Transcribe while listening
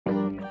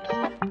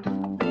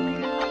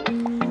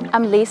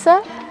I'm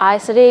Lisa. I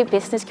study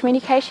business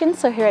communication,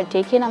 so here at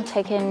Deakin I'm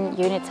taking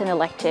units and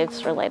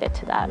electives related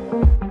to that.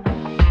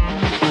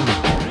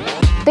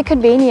 The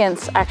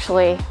convenience,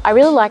 actually. I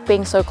really like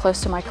being so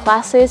close to my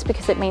classes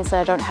because it means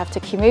that I don't have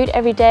to commute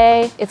every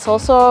day. It's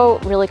also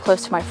really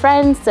close to my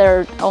friends.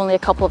 They're only a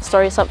couple of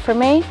stories up from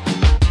me.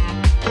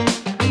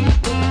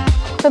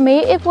 For me,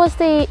 it was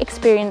the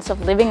experience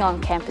of living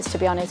on campus, to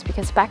be honest,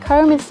 because back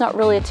home it's not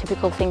really a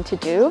typical thing to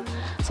do.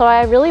 So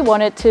I really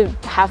wanted to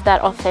have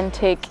that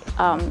authentic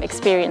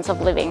experience of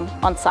living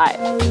on site.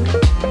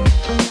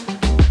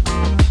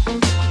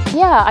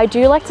 Yeah, I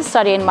do like to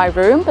study in my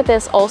room, but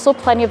there's also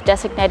plenty of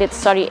designated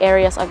study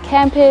areas on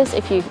campus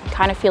if you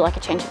kind of feel like a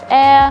change of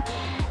air.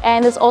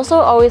 And there's also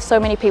always so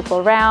many people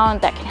around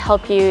that can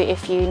help you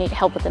if you need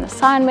help with an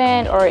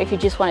assignment or if you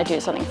just want to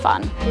do something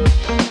fun.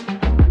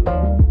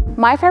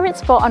 My favorite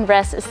spot on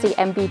Res is the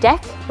MB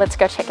deck. Let's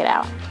go check it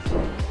out.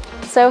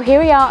 So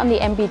here we are on the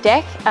MB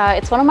deck.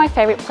 It's one of my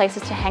favorite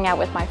places to hang out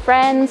with my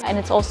friends, and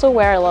it's also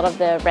where a lot of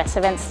the Res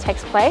events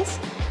takes place.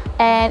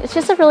 And it's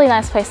just a really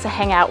nice place to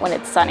hang out when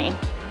it's sunny.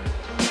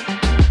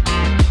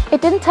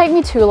 It didn't take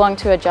me too long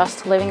to adjust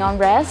to living on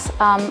Res.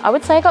 I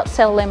would say I got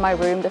settled in my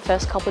room the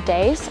first couple of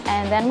days,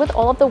 and then with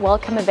all of the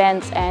welcome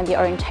events and the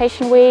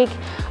orientation week,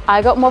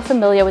 I got more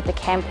familiar with the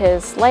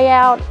campus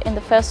layout in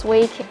the first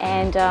week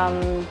and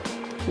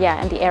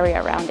the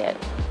area around it.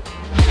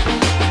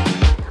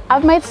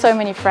 I've made so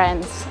many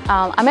friends.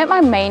 I met my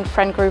main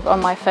friend group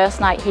on my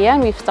first night here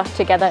and we've stuck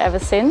together ever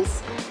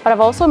since. But I've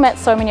also met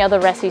so many other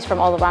Resies from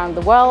all around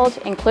the world,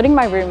 including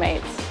my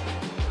roommates.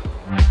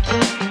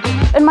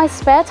 In my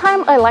spare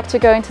time, I like to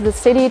go into the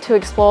city to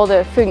explore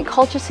the food and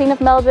culture scene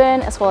of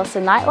Melbourne, as well as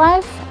the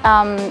nightlife.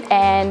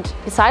 And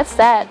besides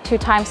that, 2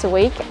 times a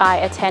week, I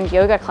attend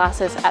yoga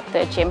classes at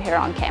the gym here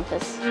on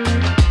campus.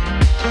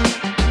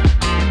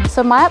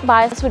 So my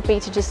advice would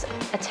be to just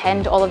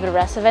attend all of the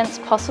Res events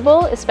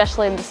possible,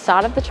 especially in the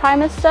start of the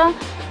trimester,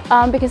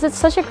 because it's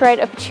such a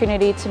great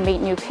opportunity to meet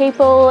new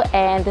people,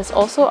 and there's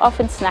also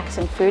often snacks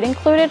and food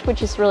included,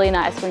 which is really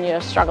nice when you're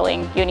a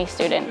struggling uni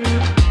student.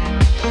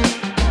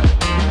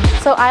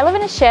 So I live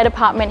in a shared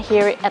apartment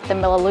here at the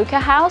Melaleuca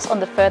house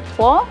on the 3rd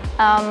floor.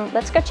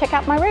 Let's go check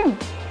out my room.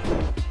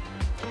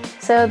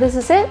 So this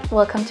is it.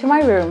 Welcome to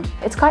my room.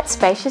 It's quite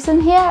spacious in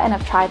here and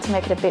I've tried to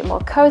make it a bit more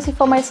cozy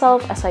for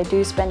myself as I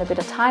do spend a bit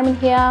of time in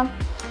here.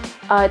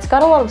 It's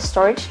got a lot of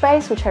storage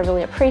space, which I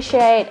really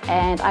appreciate,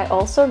 and I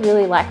also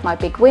really like my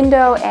big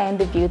window and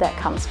the view that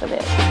comes with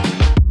it.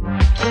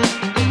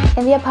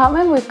 In the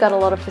apartment we've got a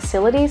lot of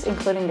facilities,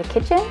 including the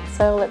kitchen,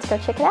 so let's go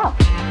check it out.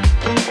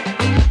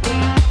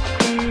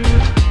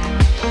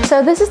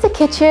 So this is the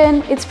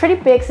kitchen. It's pretty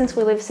big since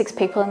we live 6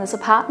 people in this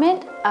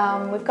apartment.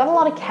 We've got a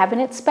lot of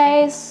cabinet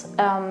space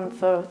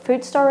for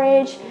food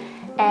storage,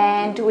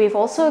 and we've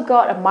also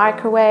got a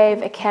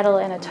microwave, a kettle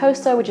and a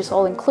toaster, which is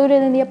all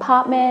included in the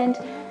apartment.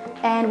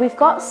 And we've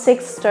got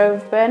 6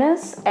 stove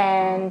burners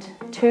and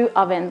 2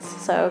 ovens,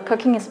 so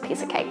cooking is a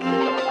piece of cake.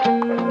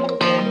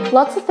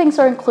 Lots of things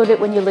are included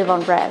when you live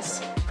on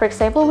Res. For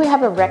example, we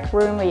have a rec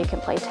room where you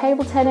can play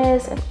table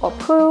tennis or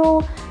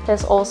pool.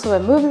 There's also a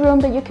movie room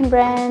that you can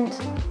rent.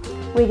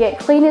 We get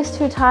cleaners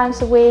 2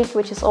 times a week,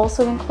 which is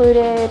also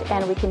included,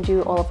 and we can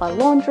do all of our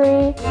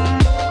laundry.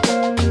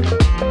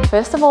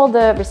 First of all,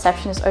 the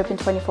reception is open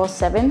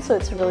 24/7, so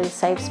it's a really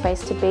safe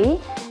space to be.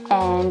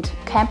 And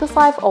Campus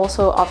Life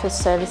also offers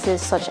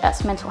services such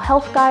as mental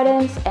health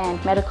guidance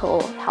and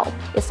medical help.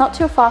 It's not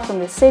too far from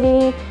the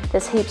city.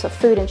 There's heaps of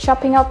food and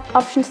shopping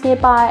options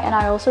nearby, and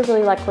I also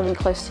really like living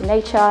close to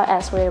nature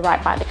as we're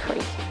right by the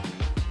creek.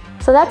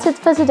 So that's it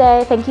for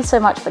today. Thank you so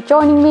much for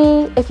joining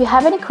me. If you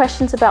have any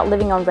questions about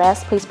living on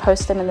Res, please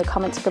post them in the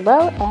comments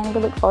below, and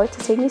we look forward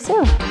to seeing you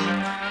soon.